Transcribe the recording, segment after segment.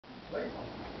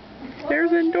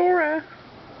There's Endora.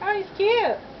 Oh, he's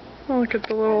cute. Oh, look at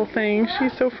the little thing.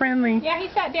 She's so friendly. Yeah, he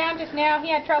sat down just now. He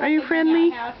had trouble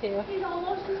figuring out how to. He's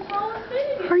almost as tall as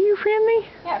Finnegan. Are you friendly?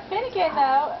 Yeah, Finnegan,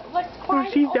 though, looks quite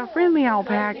Oh, she's old. a friendly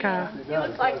alpaca. He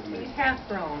looks like he's half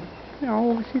grown.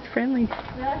 Oh, she's friendly.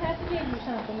 Now I have to give you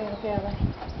something, little Kelly.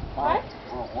 What?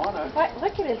 I don't want to. What?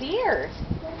 Look at his ears.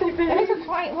 Those are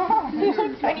quite long. He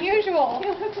looks unusual.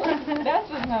 That's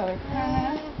his nose.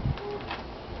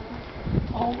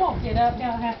 Oh, won't get up.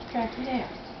 Now I have to track you down.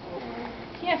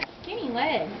 He has skinny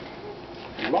legs.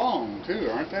 Long, too,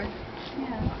 aren't they?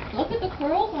 Yeah. Look at the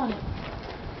curls on it.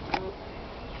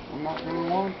 I'm not going to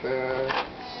want that.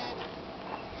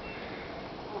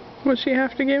 What'd she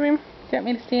have to give him? Do you want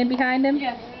me to stand behind him?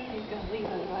 Yes. He's going to leave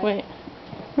otherwise. Wait.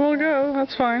 We'll go.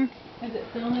 That's fine. Is it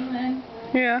filming then?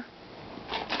 Yeah.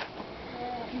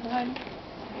 You behind me?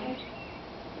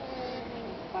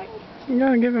 You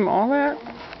gotta give him all that?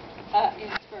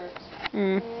 In spurts.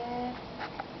 Mm.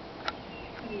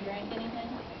 Have you drank anything?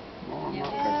 No, I'm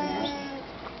not taking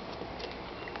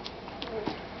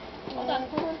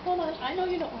that. Hold on. I know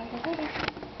you don't like it. Hold on.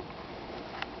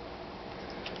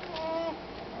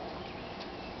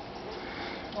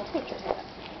 Well, put your head up.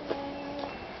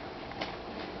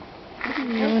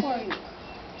 Good for you.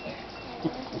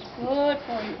 It's good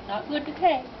for you. Not good to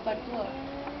take, but good.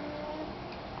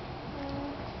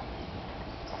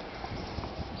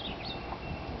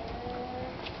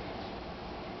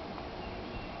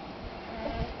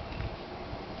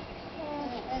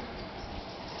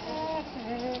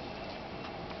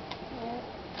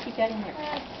 Keep that in there.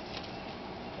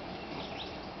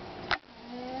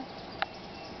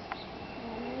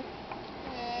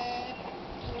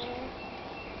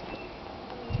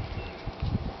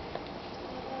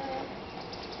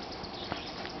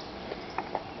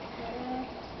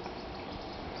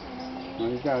 Are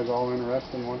you guys all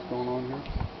interested in what's going on here?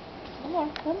 Come on.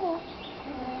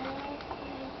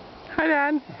 Hi,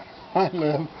 Dad. Hi,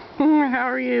 Liv. How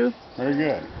are you? Very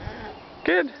good.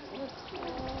 Good.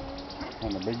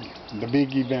 On the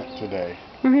big event today.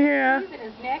 Yeah. Using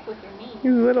his neck with your knee.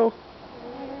 He's little.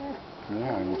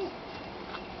 Yeah.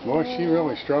 Boy, she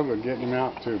really struggled getting him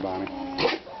out too, Bonnie.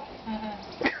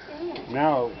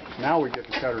 Now we get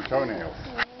to cut her toenails.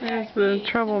 There's the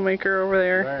troublemaker over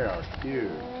there. They are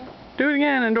cute. Do it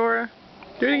again, Endora.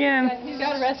 Do it again. He's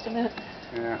got a rest a minute.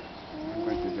 Yeah. I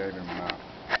think you gave him enough.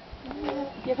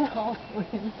 Give it all for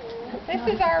him. This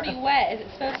is already wet. Is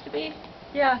it supposed to be?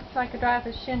 Yeah, so I could dry up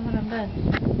his shin when I'm done.